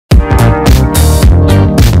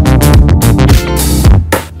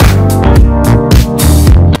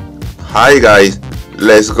Hi guys,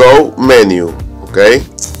 let's go menu. Okay,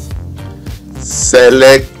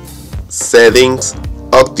 select settings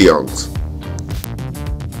options.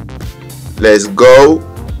 Let's go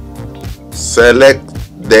select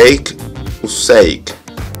date usage.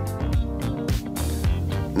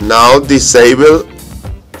 Now disable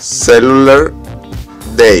cellular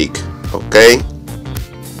date. Okay,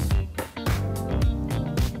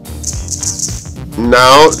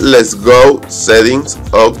 now let's go settings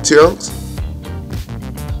options.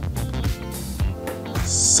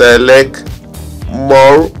 Select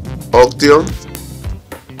more options.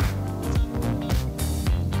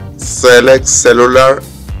 Select cellular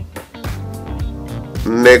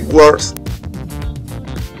networks.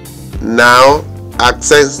 Now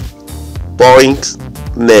access points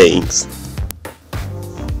names.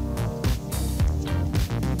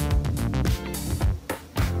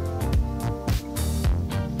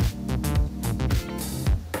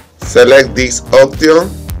 Select this option.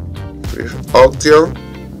 First option.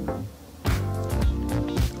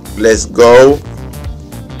 Let's go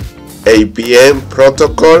APN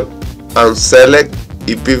protocol and select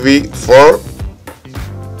IPv4,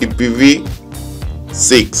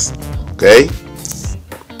 IPv6. Okay.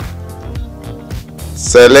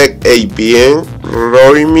 Select APN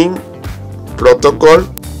roaming protocol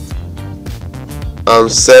and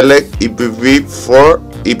select IPv4,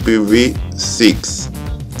 IPv6.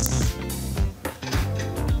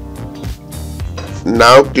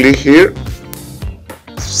 Now click here,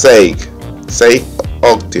 save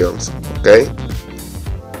options. Okay.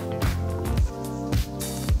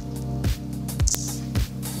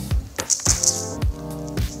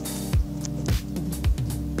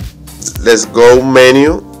 Let's go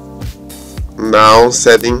menu. Now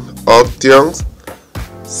setting options.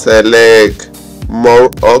 Select more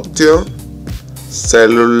options.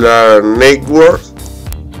 Cellular network.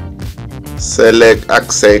 Select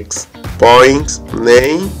access points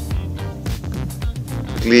name.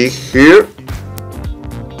 Click here.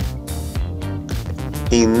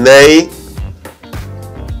 In name,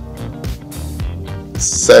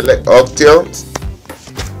 select options.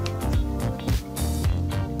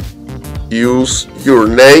 Use your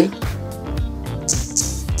name.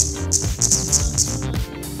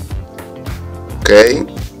 Okay.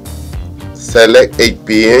 Select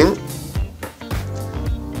APN.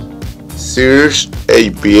 Search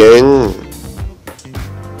APN.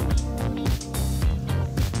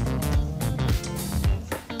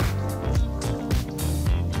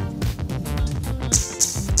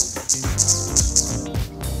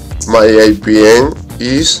 My APN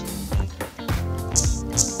is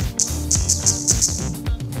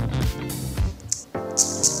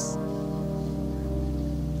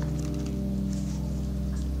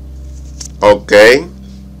okay.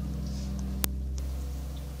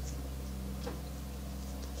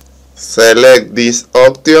 Select this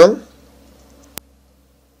option.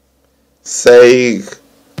 Save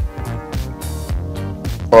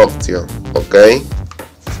option. Okay.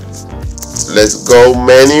 Let's go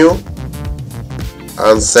menu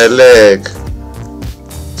and select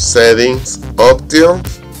settings option.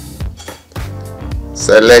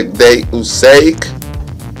 Select date usage.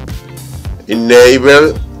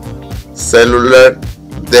 Enable cellular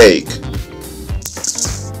date.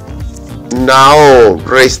 Now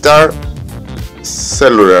restart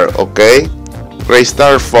cellular. Okay,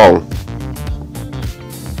 restart phone.